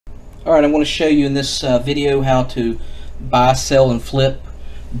Alright, I'm going to show you in this video how to buy, sell, and flip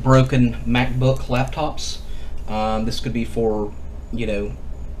broken MacBook laptops. This could be for,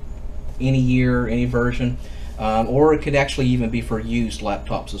 any year, any version, or it could actually even be for used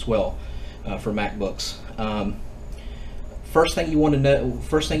laptops as well, for MacBooks. First thing you want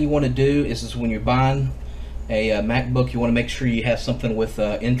to do is when you're buying a MacBook, you want to make sure you have something with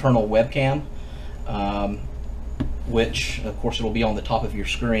internal webcam. Which of course it'll be on the top of your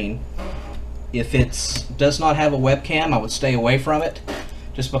screen. If it does not have a webcam, I would stay away from it,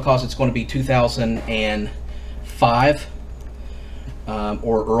 just because it's going to be 2005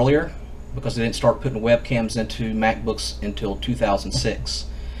 or earlier, because they didn't start putting webcams into MacBooks until 2006.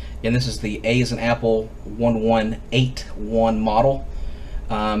 And this is the A as in Apple 1181 model.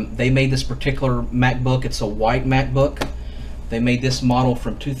 They made this particular MacBook, it's a white MacBook. They made this model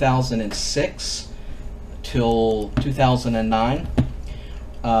from 2006 till 2009,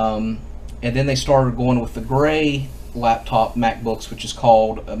 and then they started going with the gray laptop MacBooks, which is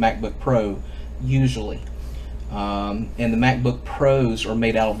called a MacBook Pro usually, and the MacBook Pros are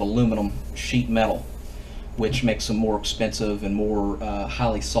made out of aluminum sheet metal, which makes them more expensive and more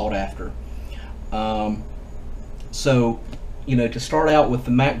highly sought after. So to start out with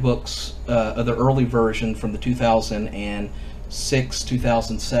the MacBooks of the early version from the 2006,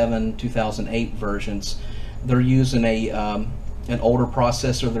 2007, 2008 versions, they're using an older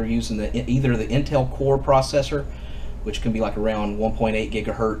processor. They're using either the Intel Core processor, which can be like around 1.8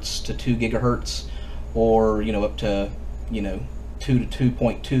 gigahertz to 2 gigahertz, or up to 2 to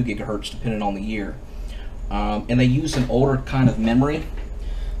 2.2 gigahertz depending on the year. And they use an older kind of memory,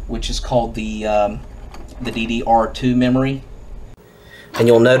 which is called the DDR2 memory. And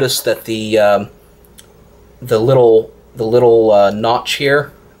you'll notice that the little notch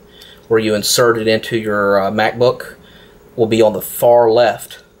here, where you insert it into your MacBook, will be on the far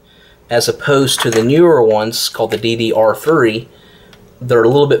left, as opposed to the newer ones called the DDR3. They're a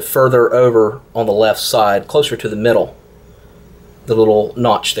little bit further over on the left side, closer to the middle, the little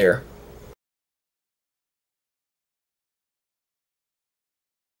notch there.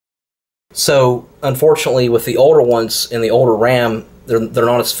 So unfortunately, with the older ones and the older RAM, they're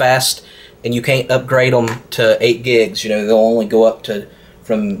not as fast, and you can't upgrade them to 8 gigs. They'll only go up to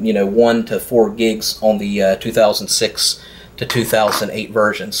from 1 to 4 gigs on the 2006 to 2008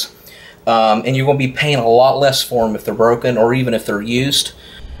 versions, and you're going to be paying a lot less for them if they're broken, or even if they're used.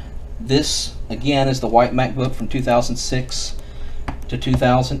 This again is the white MacBook from 2006 to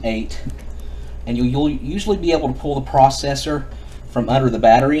 2008, and you'll usually be able to pull the processor from under the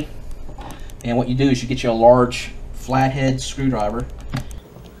battery. And what you do is you get you a large flathead screwdriver,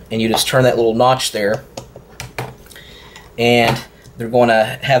 and you just turn that little notch there, and they're going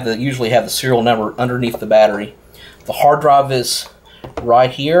to usually have the serial number underneath the battery. The hard drive is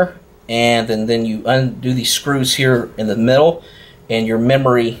right here, and then you undo these screws here in the middle, and your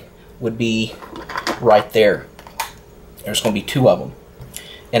memory would be right there. There's going to be 2 of them.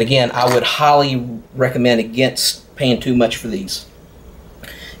 And again, I would highly recommend against paying too much for these.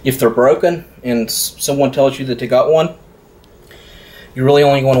 If they're broken and someone tells you that they got one, you're really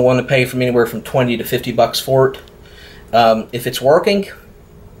only going to want to pay from anywhere from 20 to 50 bucks for it. If it's working,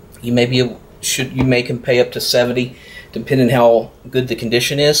 you may can pay up to 70, depending how good the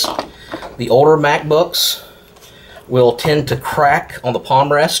condition is. The older MacBooks will tend to crack on the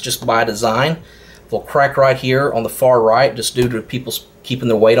palm rest just by design. They'll crack right here on the far right, just due to people keeping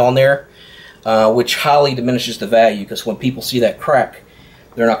their weight on there, which highly diminishes the value, because when people see that crack,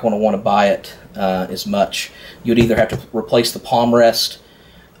 they're not going to want to buy it as much. You'd either have to replace the palm rest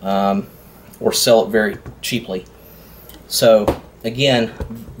or sell it very cheaply. So again,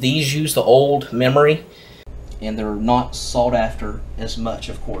 these use the old memory, and they're not sought after as much,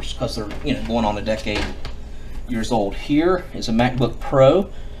 of course, because they're going on a decade years old. Here is a MacBook Pro,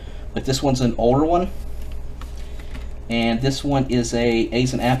 but this one's an older one, and this one is a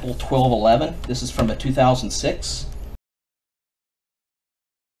as in Apple 1211. This is from a 2006.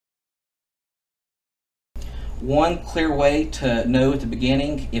 One clear way to know at the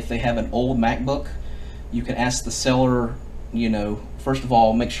beginning if they have an old MacBook, you can ask the seller, first of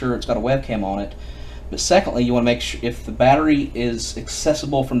all, make sure it's got a webcam on it. But secondly, you want to make sure if the battery is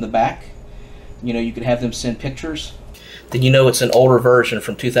accessible from the back, you could have them send pictures. Then it's an older version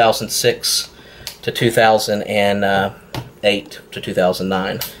from 2006 to 2008 to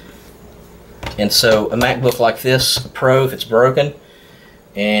 2009. And so a MacBook like this, a Pro, if it's broken,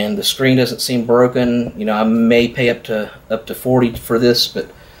 and the screen doesn't seem broken, I may pay up to 40 for this, but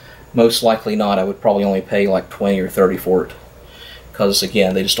most likely not. I would probably only pay like 20 or 30 for it, because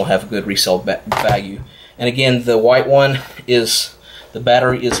again, they just don't have a good resale value. And again, the white one is the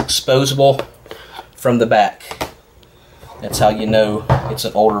battery is exposable from the back. That's how you know it's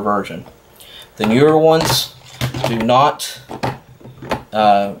an older version. The newer ones do not.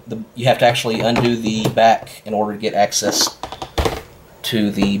 You have to actually undo the back in order to get access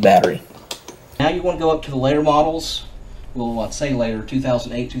to the battery. Now you want to go up to the later models. Well, let's say later,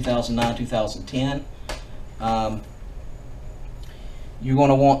 2008, 2009, 2010. You're going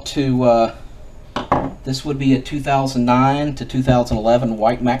to want to, this would be a 2009 to 2011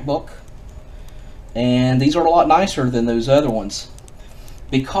 white MacBook. And these are a lot nicer than those other ones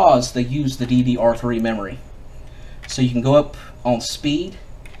because they use the DDR3 memory. So you can go up on speed,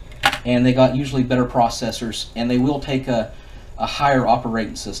 and they got usually better processors, and they will take a higher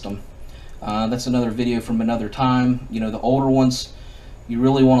operating system. That's another video from another time. You know, the older ones, you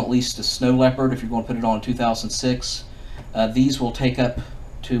really want at least a Snow Leopard if you're going to put it on 2006. These will take up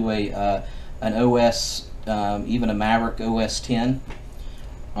to an OS, even a Maverick OS 10.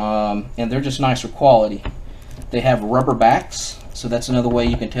 And they're just nicer quality. They have rubber backs, so that's another way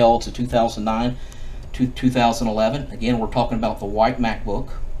you can tell it's a 2009 to 2011. Again, we're talking about the white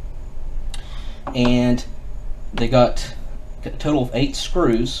MacBook. And they got a total of 8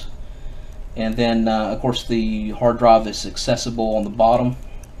 screws. And then, of course, the hard drive is accessible on the bottom.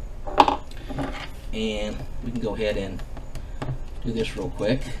 And we can go ahead and do this real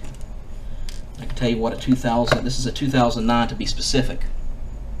quick. I can tell you what this is a 2009 to be specific.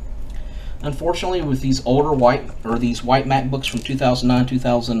 Unfortunately, with these older white MacBooks from 2009,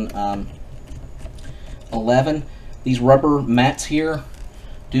 2011, these rubber mats here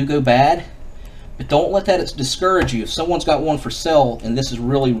do go bad. But don't let that discourage you. If someone's got one for sale and this is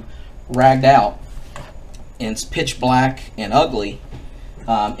really ragged out and it's pitch black and ugly,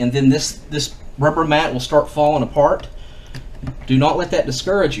 and then this rubber mat will start falling apart, do not let that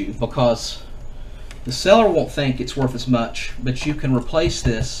discourage you, because the seller won't think it's worth as much, but you can replace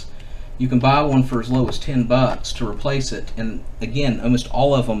this. You can buy one for as low as $10 to replace it, and again, almost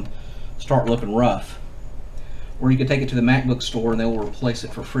all of them start looking rough. Or you can take it to the MacBook store and they will replace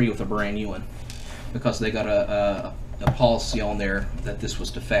it for free with a brand new one, because they got a policy on there that this was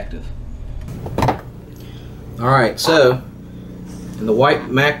defective. Alright, so in the white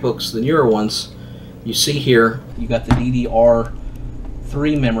MacBooks, the newer ones, you see here you got the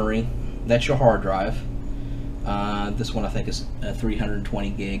DDR3 memory. That's your hard drive. This one I think is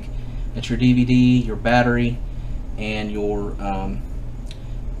 320 gig. That's your DVD, your battery, and your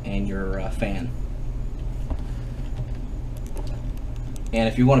fan. And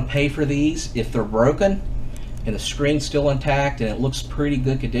if you want to pay for these, if they're broken and the screen's still intact and it looks pretty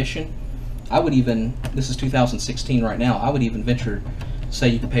good condition, I would even, this is 2016 right now, I would even venture to say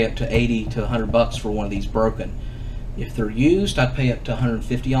you could pay up to 80 to 100 bucks for one of these broken. If they're used, I'd pay up to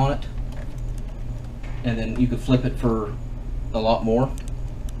 150 on it, and then you could flip it for a lot more.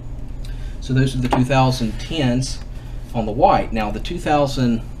 So those are the 2010s on the white. Now the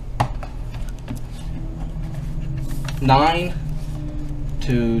 2009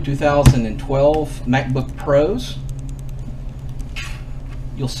 to 2012 MacBook Pros,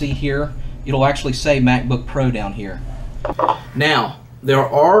 you'll see here, it'll actually say MacBook Pro down here. Now, there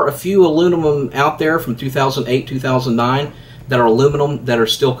are a few aluminum out there from 2008, 2009 that are aluminum that are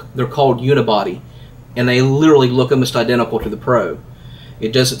still, they're called unibody, and they literally look almost identical to the Pro.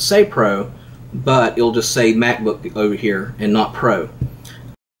 It doesn't say Pro, but it'll just say MacBook over here and not Pro.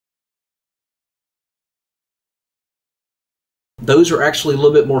 Those are actually a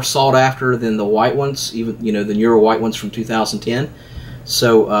little bit more sought after than the white ones, even, you know, the newer white ones from 2010.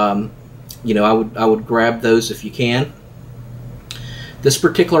 So, you know, I would grab those if you can. This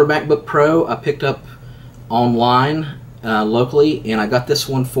particular MacBook Pro I picked up online locally, and I got this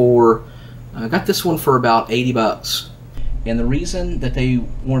one for about 80 bucks. And the reason that they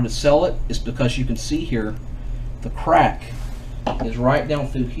wanted to sell it is because you can see here the crack is right down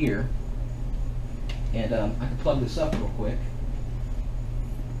through here. And I can plug this up real quick.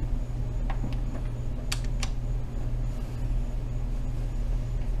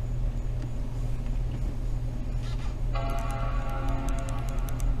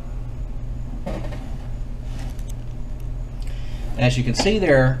 As you can see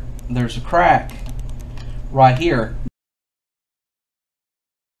there, there's a crack right here.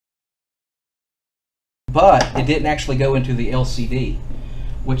 But it didn't actually go into the LCD,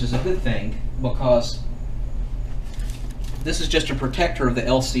 which is a good thing, because this is just a protector of the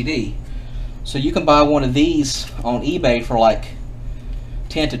LCD. So you can buy one of these on eBay for like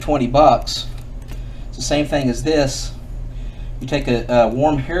 10 to 20 bucks. It's the same thing as this. You take a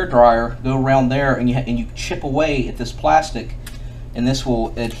warm hair dryer, go around there, and you chip away at this plastic, and this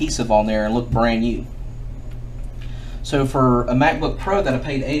will adhesive on there and look brand new. So for a MacBook Pro that I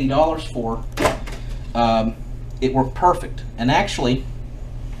paid $80 for, it worked perfect. And actually,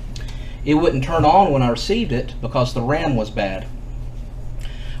 it wouldn't turn on when I received it because the RAM was bad.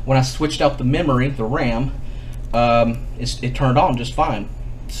 When I switched out the memory, the RAM, it turned on just fine.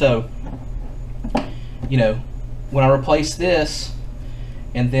 So, you know, when I replace this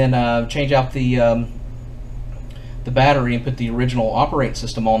and then change out the battery and put the original operating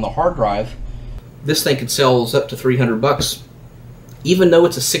system on the hard drive, this thing could sell up to $300. Even though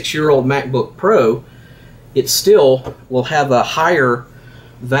it's a 6-year-old MacBook Pro, it still will have a higher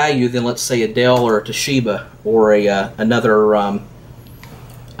value than, let's say, a Dell or a Toshiba or another a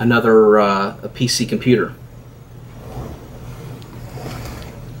PC computer.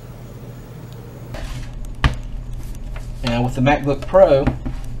 Now with the MacBook Pro,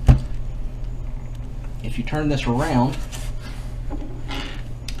 if you turn this around,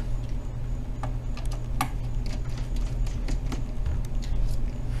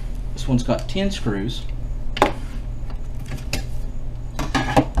 this one's got 10 screws.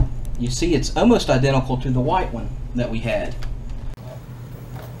 You see it's almost identical to the white one that we had.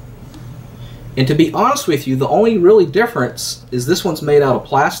 And to be honest with you, the only really difference is this one's made out of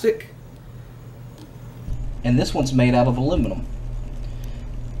plastic and this one's made out of aluminum.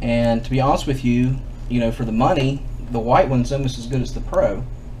 And to be honest with you, you know, for the money, the white one's almost as good as the Pro.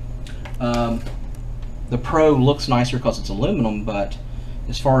 The Pro looks nicer because it's aluminum, but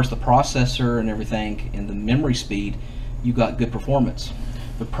as far as the processor and everything and the memory speed, you got good performance.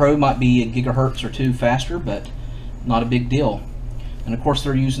 The Pro might be a gigahertz or two faster, but not a big deal. And of course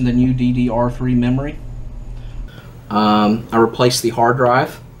they're using the new DDR3 memory. I replaced the hard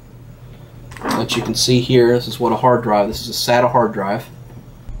drive. As you can see here, this is what a hard drive, this is a SATA hard drive.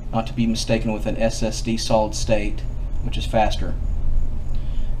 Not to be mistaken with an SSD solid state, which is faster.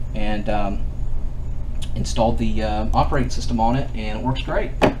 And installed the operating system on it, and it works great.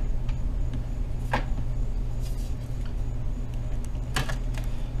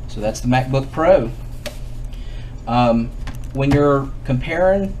 So that's the MacBook Pro. When you're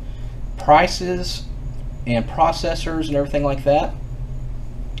comparing prices and processors and everything like that,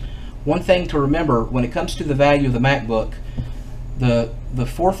 one thing to remember when it comes to the value of the MacBook, the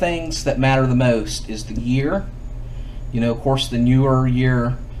 4 things that matter the most is the year. You know, of course, the newer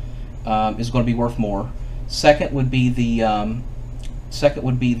year is going to be worth more. Second would be the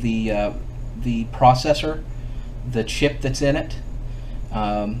processor, the chip that's in it.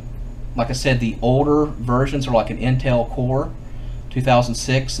 Like I said, the older versions are like an Intel Core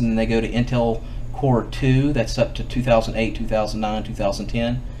 2006, and then they go to Intel Core 2, that's up to 2008, 2009,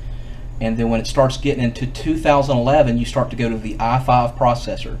 2010. And then when it starts getting into 2011, you start to go to the i5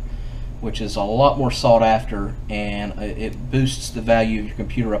 processor, which is a lot more sought after, and it boosts the value of your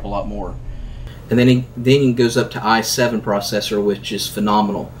computer up a lot more. And then it goes up to i7 processor, which is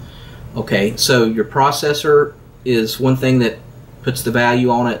phenomenal. Okay, so your processor is one thing that puts the value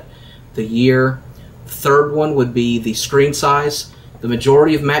on it. The year. Third one would be the screen size. The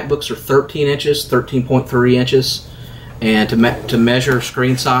majority of MacBooks are 13 inches, 13.3 inches. And to measure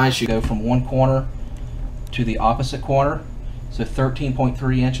screen size, you go from one corner to the opposite corner. So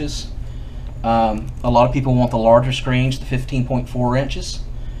 13.3 inches. A lot of people want the larger screens, the 15.4 inches.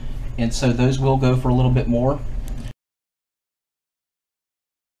 And so those will go for a little bit more.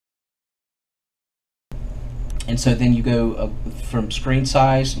 And so then you go from screen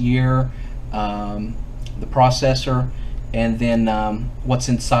size, year, the processor, and then what's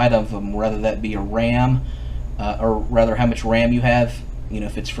inside of them, whether that be a RAM, or rather how much RAM you have. You know,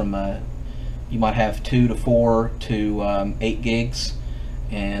 if it's from you might have 2 to 4 to 8 gigs,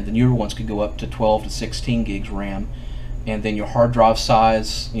 and the newer ones could go up to 12 to 16 gigs RAM. And then your hard drive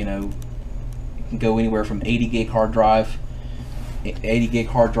size, you know, you can go anywhere from 80 gig hard drive up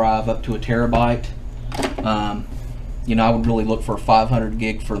to a terabyte. You know, I would really look for 500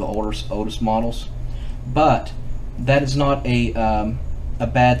 gig for the oldest models, but that is not a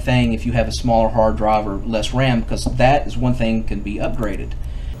bad thing if you have a smaller hard drive or less RAM, because that is one thing can be upgraded.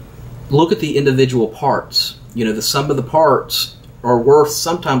 Look at the individual parts. You know, the sum of the parts are worth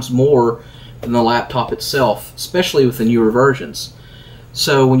sometimes more than the laptop itself, especially with the newer versions.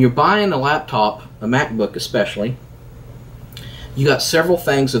 So when you're buying a laptop, a MacBook especially, you got several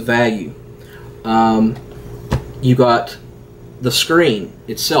things of value. You got the screen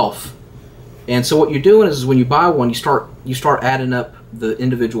itself, and so what you're doing is when you buy one, you start adding up the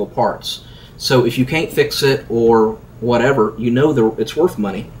individual parts. So if you can't fix it or whatever, you know it's worth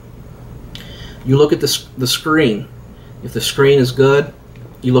money. You look at the screen. If the screen is good,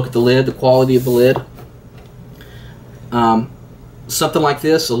 you look at the lid, the quality of the lid. Something like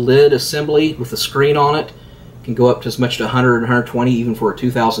this, a lid assembly with a screen on it, can go up to as much as 100, 120, even for a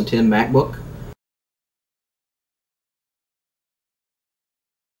 2010 MacBook.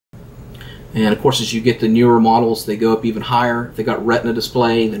 And of course, as you get the newer models, they go up even higher. If they got Retina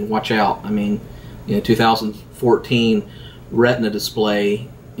display, then watch out. I mean, 2014 Retina display,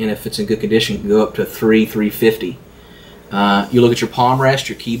 and if it's in good condition, can go up to 350. You look at your palm rest,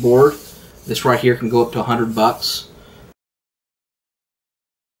 your keyboard. This right here can go up to $100,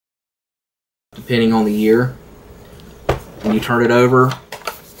 depending on the year. When you turn it over,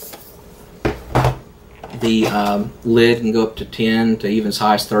 the lid can go up to 10 to even as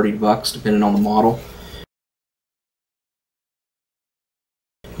high as $30, depending on the model.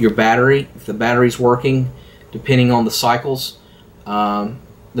 Your battery, if the battery's working, depending on the cycles, the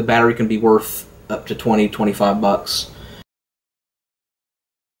battery can be worth up to $20, $25.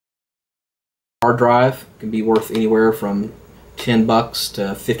 Hard drive can be worth anywhere from $10 to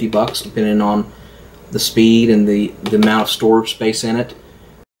 $50, depending on the speed and the amount of storage space in it.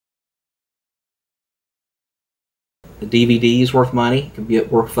 The DVD is worth money. It can be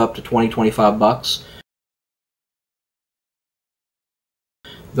worth up to $20, $25.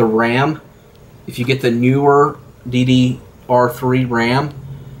 The RAM, if you get the newer DDR3 RAM,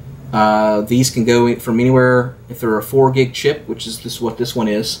 these can go from anywhere. If they're a 4 gig chip, which is what this one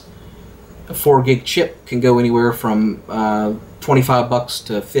is, a 4 gig chip can go anywhere from $25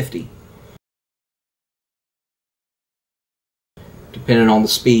 to $50, depending on the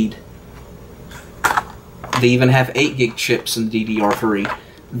speed. They even have 8 gig chips in DDR3.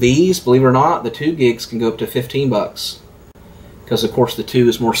 These, believe it or not, the 2 gigs can go up to $15, because of course the 2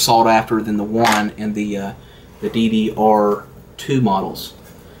 is more sought after than the 1 in the DDR2 models.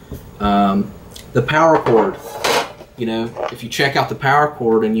 The power cord. If you check out the power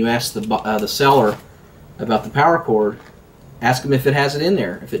cord and you ask the seller about the power cord, ask them if it has it in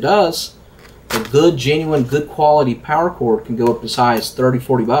there. If it does, a good, genuine, good quality power cord can go up as high as $30,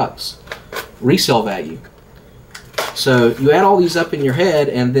 $40 resale value. So you add all these up in your head,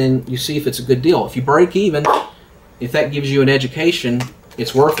 and then you see if it's a good deal. If you break even, if that gives you an education,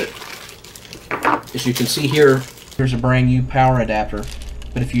 it's worth it. As you can see here, here's a brand new power adapter.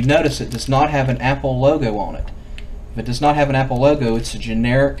 But if you notice, it does not have an Apple logo on it. If it does not have an Apple logo, it's a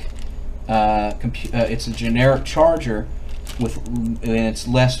generic charger and it's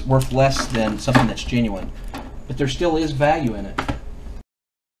worth less than something that's genuine. But there still is value in it.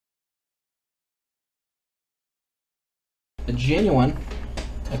 A genuine,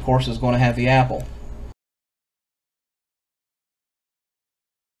 of course, is going to have the Apple.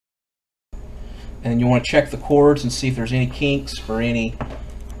 And you want to check the cords and see if there's any kinks or any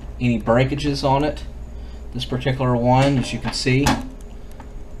breakages on it. This particular one, as you can see,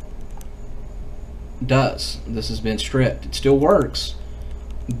 does. This has been stripped. It still works,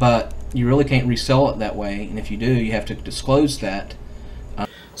 but you really can't resell it that way, and if you do, you have to disclose that.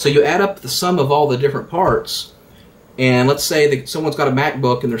 So you add up the sum of all the different parts, and let's say that someone's got a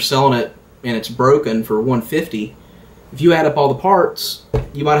MacBook and they're selling it and it's broken for $150. If you add up all the parts,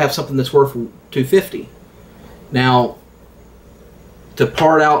 you might have something that's worth $250. Now, to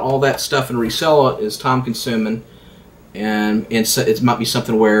part out all that stuff and resell it is time consuming, and so it might be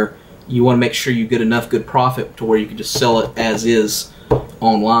something where you want to make sure you get enough good profit to where you can just sell it as is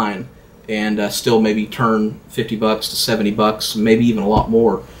online and still maybe turn $50 to $70, maybe even a lot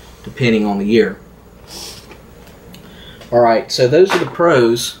more, depending on the year. Alright, so those are the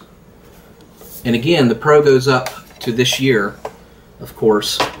pros, and again, the Pro goes up to this year, of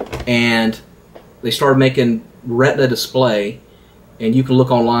course, and they started making Retina display, and you can look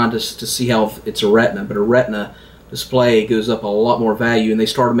online to see how it's a Retina, but a Retina display goes up a lot more value, and they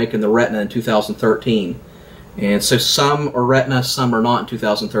started making the Retina in 2013. And so some are Retina, some are not in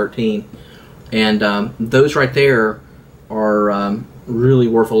 2013. And those right there are really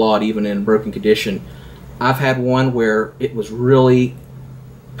worth a lot, even in broken condition. I've had one where it was really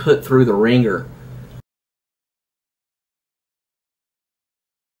put through the ringer.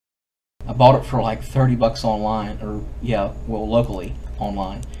 I bought it for like $30 online, or yeah, well, locally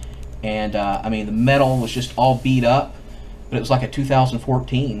online. And I mean, the metal was just all beat up, but it was like a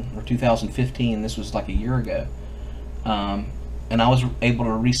 2014 or 2015. This was like a year ago. And I was able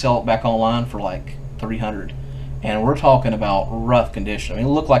to resell it back online for like $300. And we're talking about rough condition. I mean, it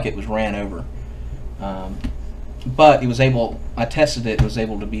looked like it was ran over. But it was able, I tested it, it was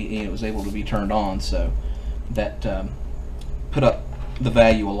able to be turned on, so that put up the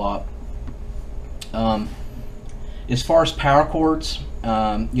value a lot. As far as power cords,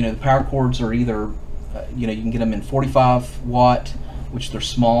 the power cords are either, you can get them in 45 watt, which they're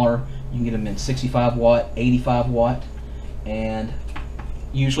smaller. You can get them in 65 watt, 85 watt, and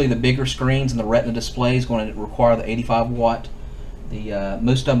Usually the bigger screens and the Retina display is going to require the 85 watt. The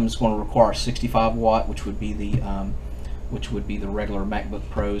most of them is going to require 65 watt, which would be the regular MacBook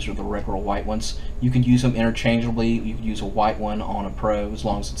Pros or the regular white ones. You can use them interchangeably. You can use a white one on a Pro as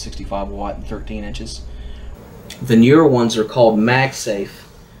long as it's 65 watt and 13 inches. The newer ones are called MagSafe,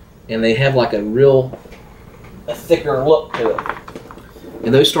 and they have like a thicker look to it.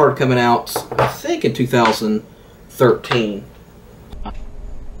 And those started coming out, I think, in 2013.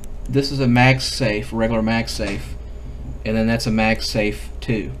 This is a MagSafe, regular MagSafe, and then that's a MagSafe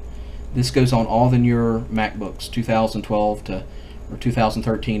 2. This goes on all the newer MacBooks, 2012 to or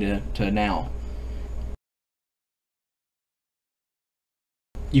 2013 to now.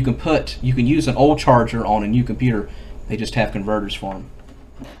 You can use an old charger on a new computer. They just have converters for them.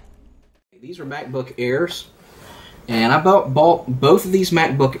 These are MacBook Airs, and I bought both of these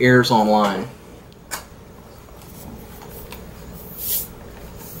MacBook Airs online.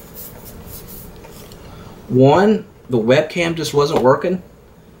 One, the webcam just wasn't working,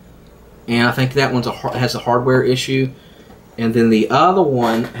 and I think that one has a hardware issue. And then the other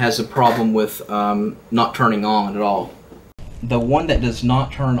one has a problem with not turning on at all. The one that does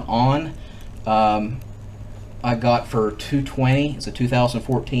not turn on, I got for $220. It's a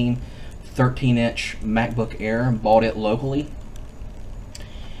 2014 13-inch MacBook Air, and bought it locally.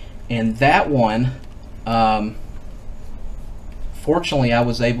 And that one, fortunately, I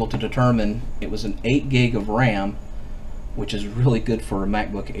was able to determine it was an 8 gig of RAM, which is really good for a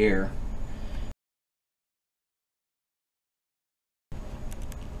MacBook Air.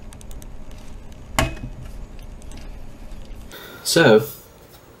 So,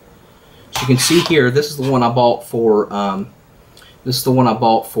 as you can see here, this is the one I bought for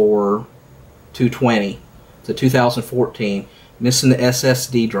 $220. It's a 2014, missing the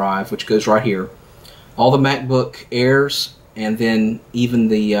SSD drive, which goes right here. All the MacBook Airs and then even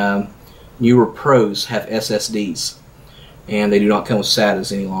the newer Pros have SSDs, and they do not come with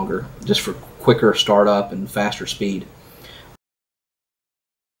SATAs any longer, just for quicker startup and faster speed.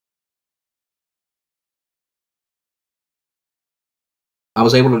 I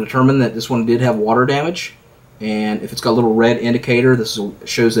was able to determine that this one did have water damage, and if it's got a little red indicator, this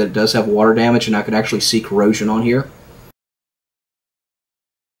shows that it does have water damage, and I could actually see corrosion on here.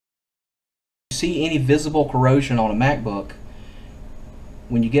 If you see any visible corrosion on a MacBook,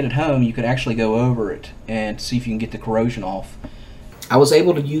 when you get it home, you could actually go over it and see if you can get the corrosion off. I was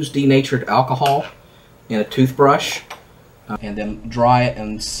able to use denatured alcohol in a toothbrush and then dry it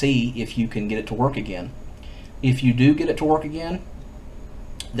and see if you can get it to work again. If you do get it to work again,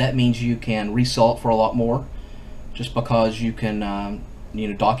 that means you can resell it for a lot more, just because you can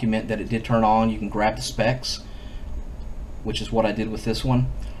document that it did turn on. You can grab the specs, which is what I did with this one,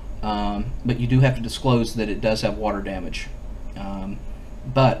 but you do have to disclose that it does have water damage.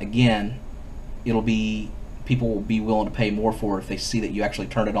 But again, people will be willing to pay more for it if they see that you actually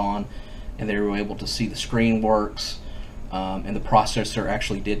turn it on and they were able to see the screen works and the processor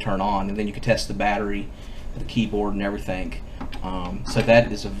actually did turn on, and then you can test the battery, the keyboard, and everything. So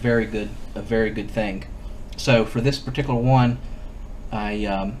that is a very good thing. So for this particular one,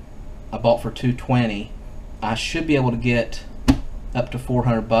 I bought for $220. I should be able to get up to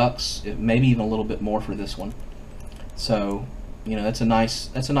 $400, maybe even a little bit more for this one. So that's a nice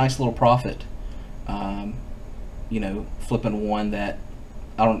little profit. Flipping one that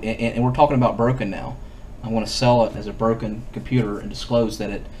I don't, and we're talking about broken now. I want to sell it as a broken computer and disclose that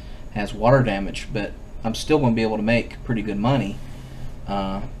it has water damage, but I'm still going to be able to make pretty good money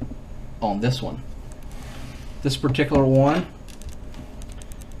on this one. This particular one,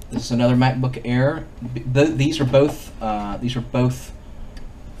 this is another MacBook Air. These are both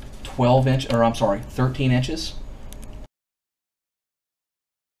 13 inches,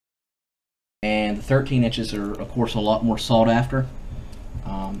 and the 13 inches are of course a lot more sought after.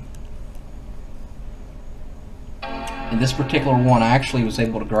 And this particular one I actually was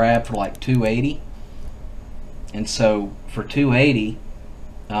able to grab for like $280. And so for $280,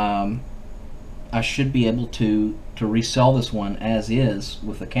 I should be able to resell this one as is,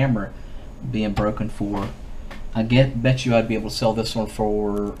 with the camera being broken, for bet you I'd be able to sell this one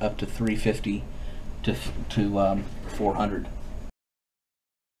for up to $350 to $400.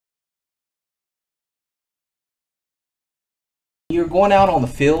 You're going out on the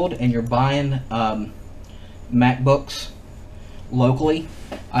field and you're buying MacBooks locally,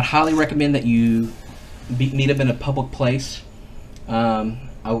 I'd highly recommend that you meet them in a public place.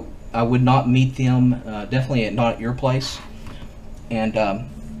 I would not meet them definitely not at your place, and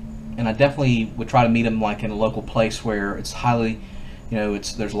I definitely would try to meet them like in a local place where it's highly,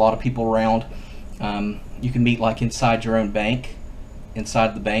 there's a lot of people around. You can meet like inside your own bank,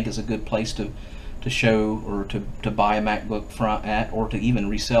 inside the bank is a good place to show or to buy a MacBook from at, or to even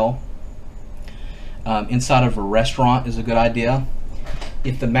resell. Inside of a restaurant is a good idea.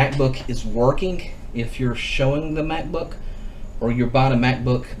 If the MacBook is working, if you're showing the MacBook, or you're buying a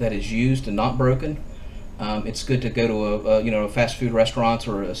MacBook that is used and not broken, it's good to go to a fast food restaurant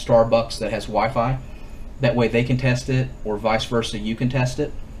or a Starbucks that has Wi-Fi. That way they can test it, or vice versa, you can test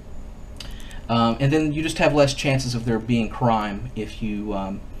it. And then you just have less chances of there being crime if you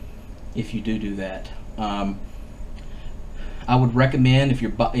do that. I would recommend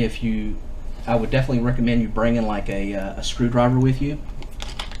I would definitely recommend you bringing like a screwdriver with you,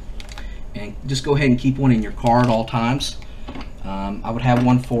 and just go ahead and keep one in your car at all times. I would have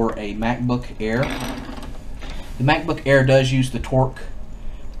one for a MacBook Air. The MacBook Air does use the torque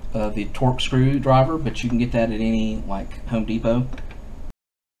screwdriver, but you can get that at any like Home Depot.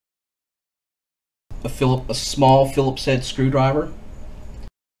 A small Phillips head screwdriver,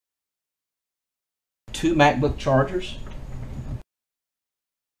 2 MacBook chargers.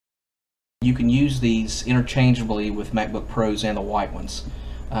 You can use these interchangeably with MacBook Pros and the white ones.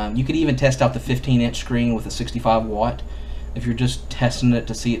 You could even test out the 15-inch screen with a 65 watt. If you're just testing it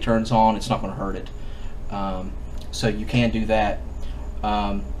to see it turns on, it's not going to hurt it. So you can do that.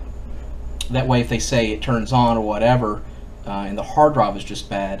 That way, if they say it turns on or whatever, and the hard drive is just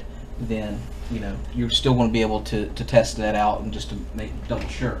bad, then you're still going to be able to test that out and just to make double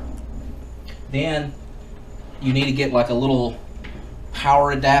sure. Then you need to get like a little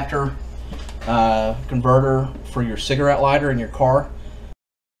power adapter converter for your cigarette lighter in your car.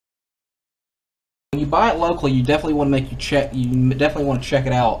 When you buy it locally, you definitely want to check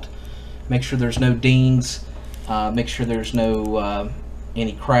it out. Make sure there's no dings. Make sure there's no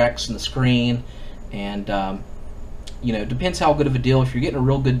any cracks in the screen, and it depends how good of a deal. If you're getting a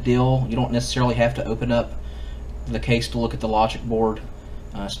real good deal, you don't necessarily have to open up the case to look at the logic board,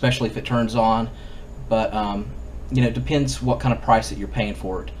 especially if it turns on. But it depends what kind of price that you're paying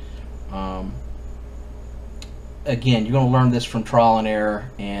for it. Again, you're going to learn this from trial and error,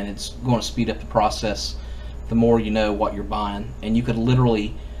 and it's going to speed up the process the more you know what you're buying. And you could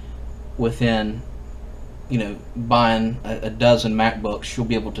literally, within buying a dozen MacBooks, you'll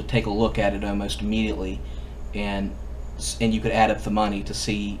be able to take a look at it almost immediately, and you could add up the money to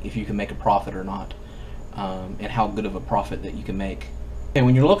see if you can make a profit or not, and how good of a profit that you can make. And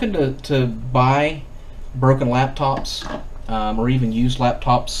when you're looking to buy broken laptops, or even used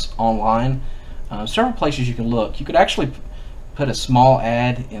laptops online, several places you can look. You could actually put a small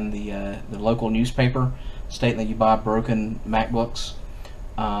ad in the local newspaper stating that you buy broken MacBooks.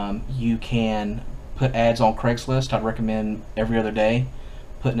 You can put ads on Craigslist. I'd recommend every other day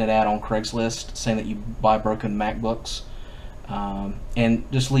putting an ad on Craigslist saying that you buy broken MacBooks,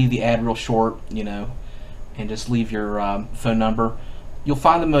 and just leave the ad real short, and just leave your phone number. You'll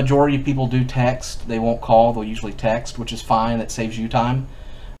find the majority of people do text. They won't call, they'll usually text, which is fine. That saves you time.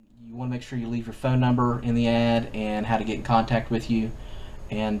 You want to make sure you leave your phone number in the ad and how to get in contact with you,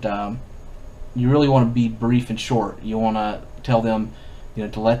 and you really want to be brief and short. You want to tell them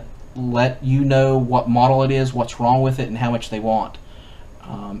to let you know what model it is, what's wrong with it, and how much they want.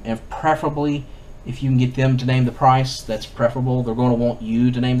 And preferably, if you can get them to name the price, that's preferable. They're going to want you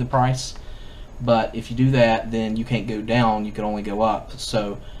to name the price, but if you do that, then you can't go down, you can only go up.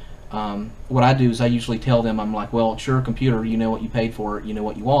 So what I do is I usually tell them, I'm like, well, it's your computer, you know what you paid for it, you know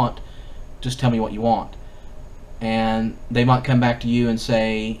what you want, just tell me what you want. And they might come back to you and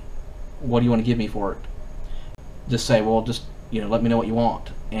say, what do you want to give me for it? Just say, well, just let me know what you want.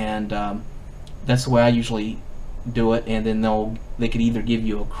 And that's the way I usually do it. And then they could either give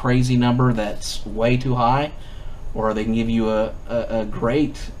you a crazy number that's way too high, or they can give you a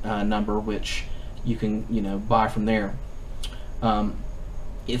great number which you can buy from there.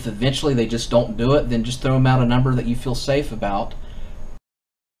 If eventually they just don't do it, then just throw them out a number that you feel safe about.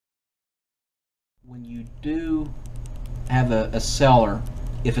 When you do have a seller,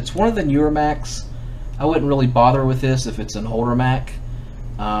 if it's one of the newer Macs, I wouldn't really bother with this if it's an older Mac.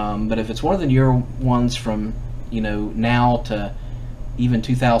 But if it's one of the newer ones from now to even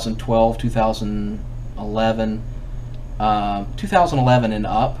 2012, 2011, 2011 and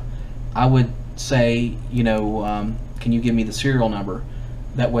up, I would say, can you give me the serial number?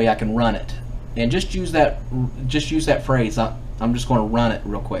 That way I can run it. And just use that phrase. I'm just going to run it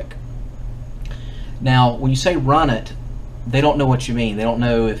real quick. Now, when you say run it, they don't know what you mean. They don't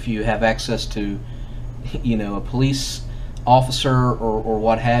know if you have access to, a police officer or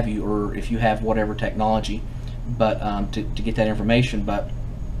what have you, or if you have whatever technology, but to get that information. But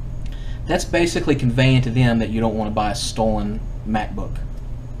that's basically conveying to them that you don't want to buy a stolen MacBook.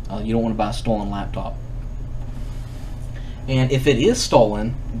 You don't want to buy a stolen laptop. And if it is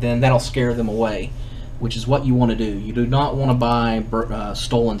stolen, then that'll scare them away, which is what you want to do. You do not want to buy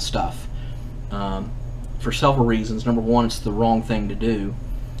stolen stuff for several reasons. Number one, it's the wrong thing to do.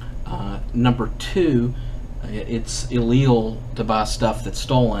 Number two, it's illegal to buy stuff that's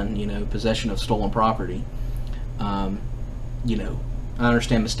stolen, possession of stolen property. I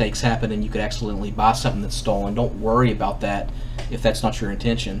understand mistakes happen and you could accidentally buy something that's stolen. Don't worry about that if that's not your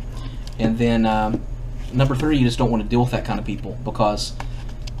intention. And then number three, you just don't want to deal with that kind of people because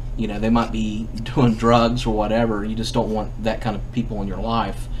they might be doing drugs or whatever. You just don't want that kind of people in your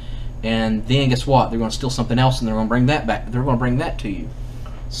life. And then guess what? They're going to steal something else and they're going to bring that back. They're going to bring that to you.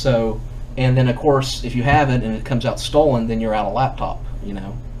 So, and then of course, if you have it and it comes out stolen, then you're out a laptop. You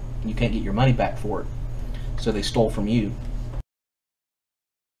can't get your money back for it. So they stole from you.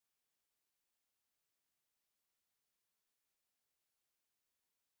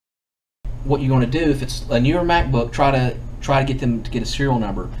 What you're going to do, if it's a newer MacBook, try to get them to get a serial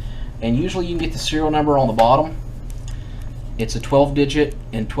number, and usually you can get the serial number on the bottom. It's a 12-digit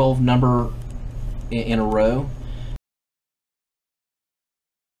and 12 number in a row.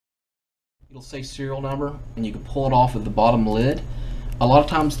 It'll say serial number, and you can pull it off of the bottom lid. A lot of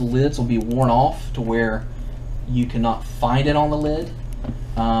times the lids will be worn off to where you cannot find it on the lid.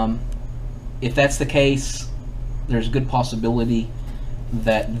 If that's the case, there's a good possibility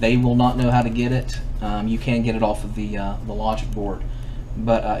that they will not know how to get it. You can get it off of the logic board,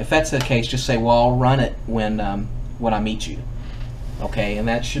 but if that's the case, just say, well, I'll run it when I meet you. Okay, and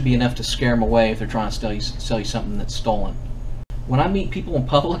that should be enough to scare them away if they're trying to sell you something that's stolen. When I meet people in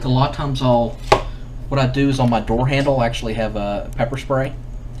public, a lot of times what I do is on my door handle I actually have a pepper spray,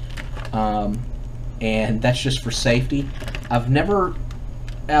 and that's just for safety. I've never,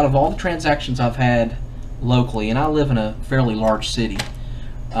 out of all the transactions I've had locally, and I live in a fairly large city,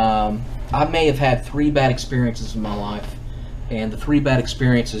 I may have had 3 bad experiences in my life, and the 3 bad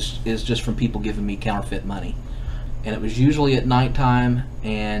experiences is just from people giving me counterfeit money. And it was usually at nighttime,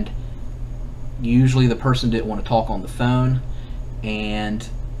 and usually the person didn't want to talk on the phone, and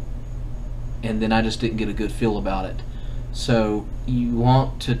then I just didn't get a good feel about it. So you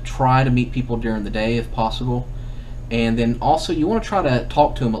want to try to meet people during the day if possible, and then also you want to try to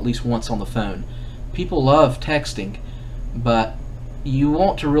talk to them at least once on the phone. People love texting, but you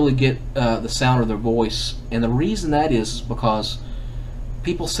want to really get the sound of their voice, and the reason that is because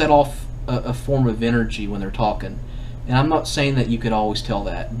people set off a form of energy when they're talking. And I'm not saying that you could always tell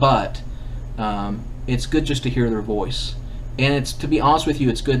that, but it's good just to hear their voice. And it's, to be honest with you,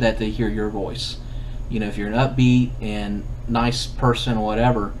 it's good that they hear your voice. If you're an upbeat and nice person or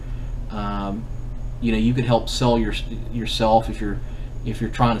whatever, you could help sell yourself if you're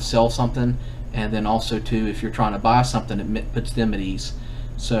trying to sell something. And then also too, if you're trying to buy something, it puts them at ease.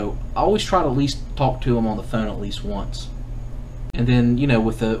 So I always try to at least talk to them on the phone at least once. And then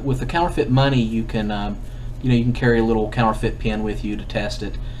with the counterfeit money, you can you can carry a little counterfeit pen with you to test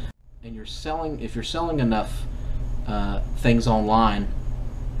it. And if you're selling enough things online,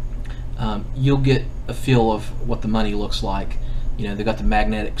 you'll get a feel of what the money looks like. They got the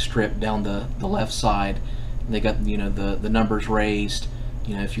magnetic strip down the left side. They got the numbers raised.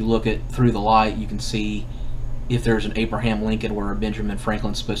 If you look through the light, you can see if there's an Abraham Lincoln where a Benjamin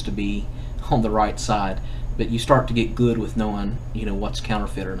Franklin's supposed to be on the right side. But you start to get good with knowing what's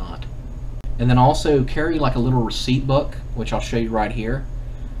counterfeit or not. And then also carry like a little receipt book, which I'll show you right here.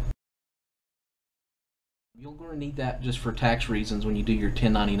 You're going to need that just for tax reasons when you do your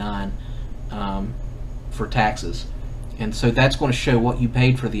 1099 for taxes. And so that's going to show what you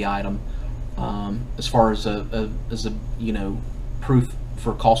paid for the item, as far as a proof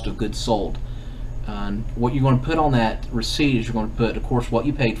for cost of goods sold. And what you're going to put on that receipt is you're going to put, of course, what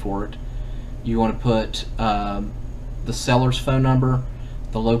you paid for it. You want to put the seller's phone number,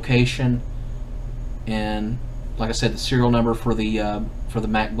 the location, and like I said, the serial number for the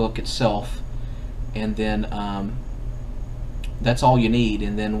MacBook itself, and then that's all you need.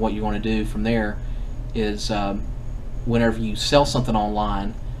 And then what you want to do from there is whenever you sell something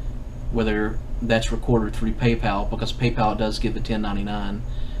online, whether that's recorded through PayPal, because PayPal does give a 1099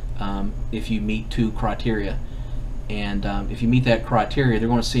 if you meet 2 criteria. And if you meet that criteria, they're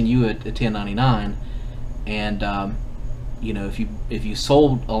going to send you a 1099. And if you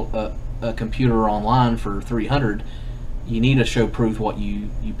sold a computer online for $300, you need to show proof what you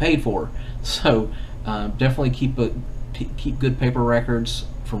paid for. So definitely keep good paper records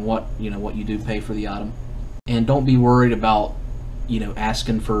from what you do pay for the item. And don't be worried about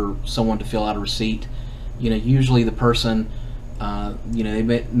asking for someone to fill out a receipt. Usually the person, they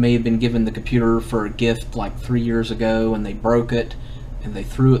may have been given the computer for a gift like 3 years ago, and they broke it and they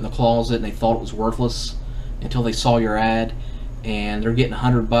threw it in the closet and they thought it was worthless. until they saw your ad, and they're getting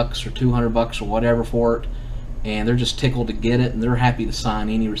 $100 or $200 or whatever for it, and they're just tickled to get it, and they're happy to sign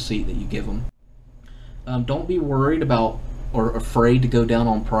any receipt that you give them. Don't be worried about or afraid to go down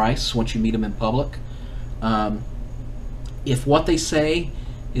on price once you meet them in public. If what they say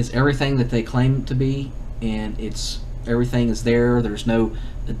is everything that they claim to be, and everything is there's no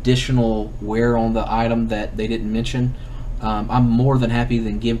additional wear on the item that they didn't mention, I'm more than happy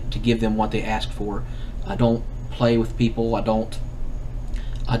to give them what they ask for. I don't play with people. I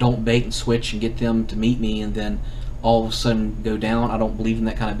don't bait and switch and get them to meet me and then all of a sudden go down. I don't believe in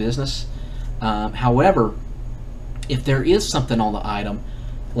that kind of business. However, if there is something on the item,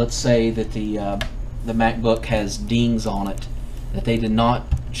 let's say that the MacBook has dings on it that they did not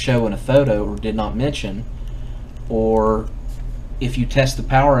show in a photo or did not mention, or if you test the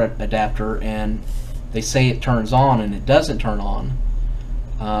power adapter and they say it turns on and it doesn't turn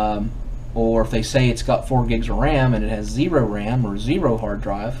on, or if they say it's got 4 gigs of RAM and it has 0 RAM or 0 hard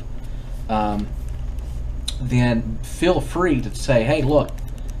drive, then feel free to say, hey, look,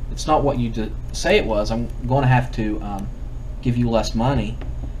 it's not what you say it was. I'm going to have to give you less money,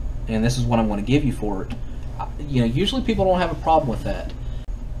 and this is what I'm going to give you for it. Usually people don't have a problem with that.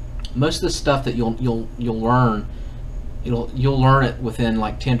 Most of the stuff that you'll learn, you'll learn it within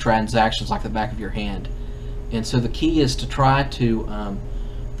like 10 transactions, like the back of your hand. And so the key is to try to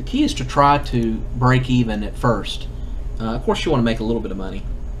break even at first. Of course, you want to make a little bit of money,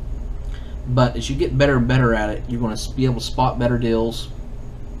 but as you get better and better at it, you're going to be able to spot better deals.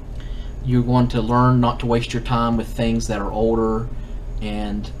 You're going to learn not to waste your time with things that are older,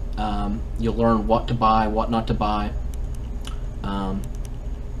 and you'll learn what to buy, what not to buy.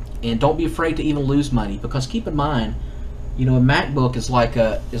 And don't be afraid to even lose money, because keep in mind, a MacBook is like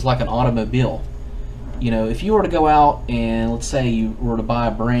an automobile. If you were to go out and let's say you were to buy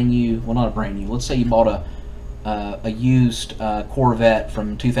a brand new, well, not a brand new, let's say you bought a used Corvette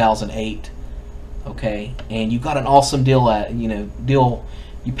from 2008, okay, and you got an awesome deal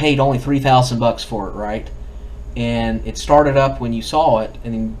you paid only $3,000 for it, right? And it started up when you saw it,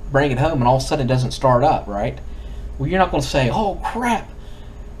 and then you bring it home and all of a sudden it doesn't start up, right? Well, you're not going to say, oh crap,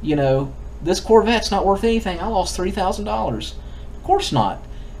 this Corvette's not worth anything, I lost $3,000. Of course not.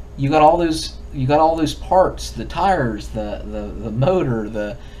 You got all those parts, the tires, the motor,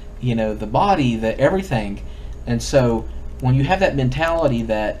 the body, everything. And so when you have that mentality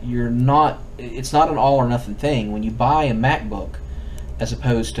that it's not an all or nothing thing, when you buy a MacBook as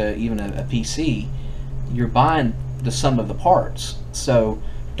opposed to even a PC, you're buying the sum of the parts. So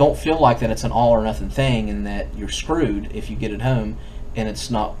don't feel like that it's an all or nothing thing and that you're screwed if you get it home and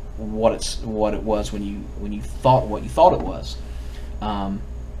it's not what it was when you thought what you thought it was.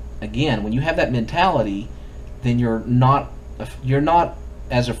 Again, when you have that mentality, then you're not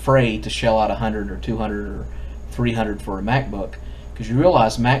as afraid to shell out $100 or $200 or $300 for a MacBook, because you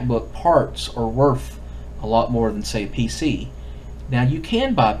realize MacBook parts are worth a lot more than, say, a PC. Now you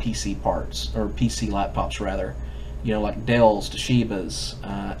can buy PC parts, or PC laptops rather, like Dell's, Toshiba's,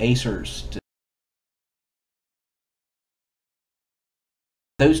 Acer's.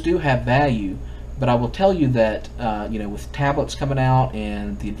 Those do have value, but I will tell you that with tablets coming out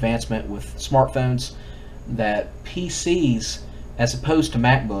and the advancement with smartphones, that PCs, as opposed to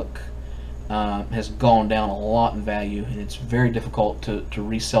MacBook, has gone down a lot in value, and it's very difficult to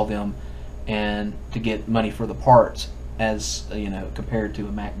resell them and to get money for the parts as compared to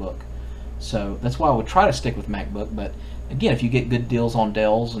a MacBook. So that's why I would try to stick with MacBook. But again, if you get good deals on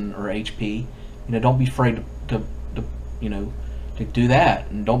Dell's or HP, don't be afraid to do that,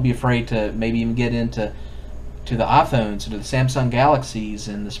 and don't be afraid to maybe even get into the iPhones, to the Samsung Galaxies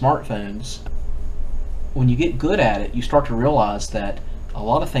and the smartphones. When you get good at it, you start to realize that a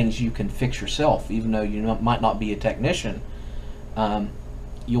lot of things you can fix yourself, even though you might not be a technician.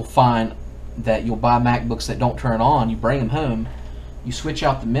 You'll find that you'll buy MacBooks that don't turn on, you bring them home, you switch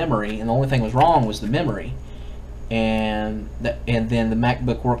out the memory, and the only thing that was wrong was the memory, and then the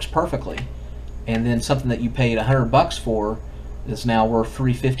MacBook works perfectly, and then something that you paid $100 for is now worth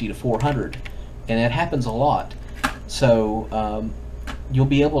 $350 to $400, and it happens a lot. So you'll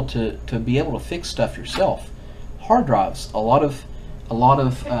be able to fix stuff yourself. Hard drives, a lot of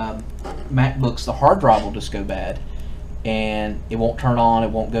MacBooks, the hard drive will just go bad, and it won't turn on,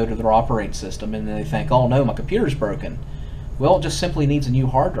 it won't go to their operating system, and then they think, oh no, my computer's broken. Well, it just simply needs a new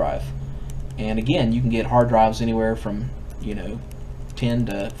hard drive. And again, you can get hard drives anywhere from $10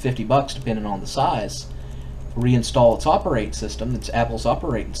 to $50 depending on the size. Reinstall its operating system, it's Apple's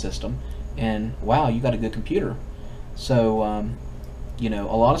operating system, and wow, you got a good computer. So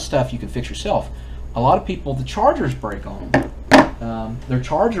a lot of stuff you can fix yourself. A lot of people, the chargers break on them. Their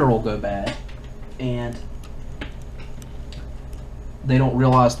charger will go bad, and they don't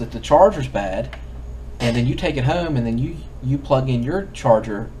realize that the charger's bad, and then you take it home and then you plug in your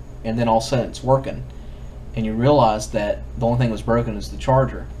charger, and then all of a sudden it's working, and you realize that the only thing that was broken is the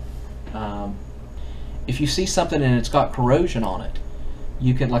charger. If you see something and it's got corrosion on it,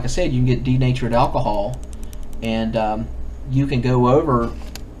 you can, like I said, you can get denatured alcohol, and you can go over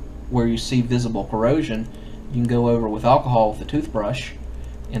where you see visible corrosion. You can go over with alcohol with a toothbrush,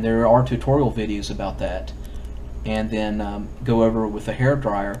 and there are tutorial videos about that, and then go over with a hair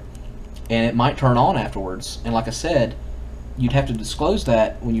dryer, and it might turn on afterwards. And like I said, you'd have to disclose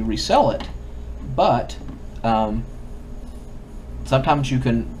that when you resell it, but sometimes you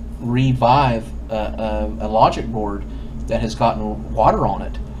can revive a logic board that has gotten water on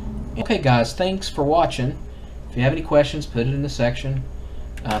it. Okay guys, thanks for watching. If you have any questions, put it in the section.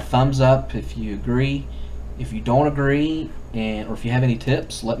 Thumbs up if you agree. If you don't agree, or if you have any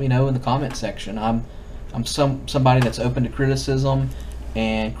tips, let me know in the comment section. I'm somebody that's open to criticism,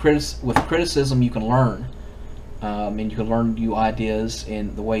 and with criticism you can learn, and you can learn new ideas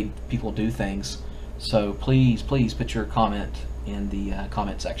and the way people do things. So please put your comment in the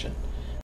comment section.